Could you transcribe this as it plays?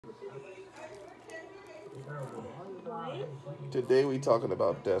Today we talking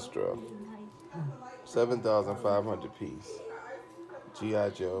about Destro, 7,500 piece. G.I.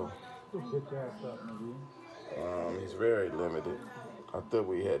 Joe. He's very limited. I thought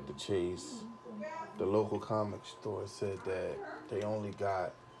we had to chase. The local comic store said that they only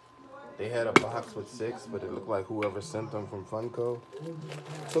got, they had a box with six, but it looked like whoever sent them from Funko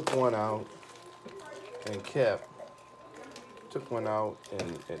took one out and kept, took one out,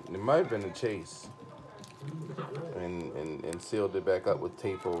 and it might have been a chase, and sealed it back up with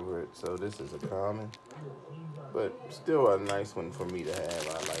tape over it. So this is a common, but still a nice one for me to have.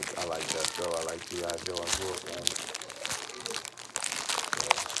 I like Destro. I like G.I. Joe. I grew up on it.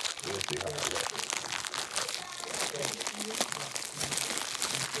 So we'll see how it looks.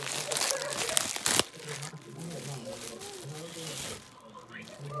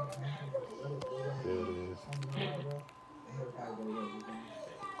 There it is.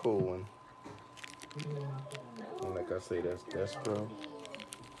 Cool one. And like I say, that's Destro.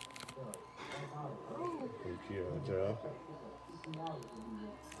 Thank you, Joe.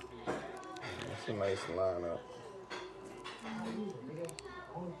 That's a nice lineup.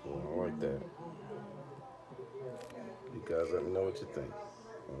 I like that. You guys let me know what you think.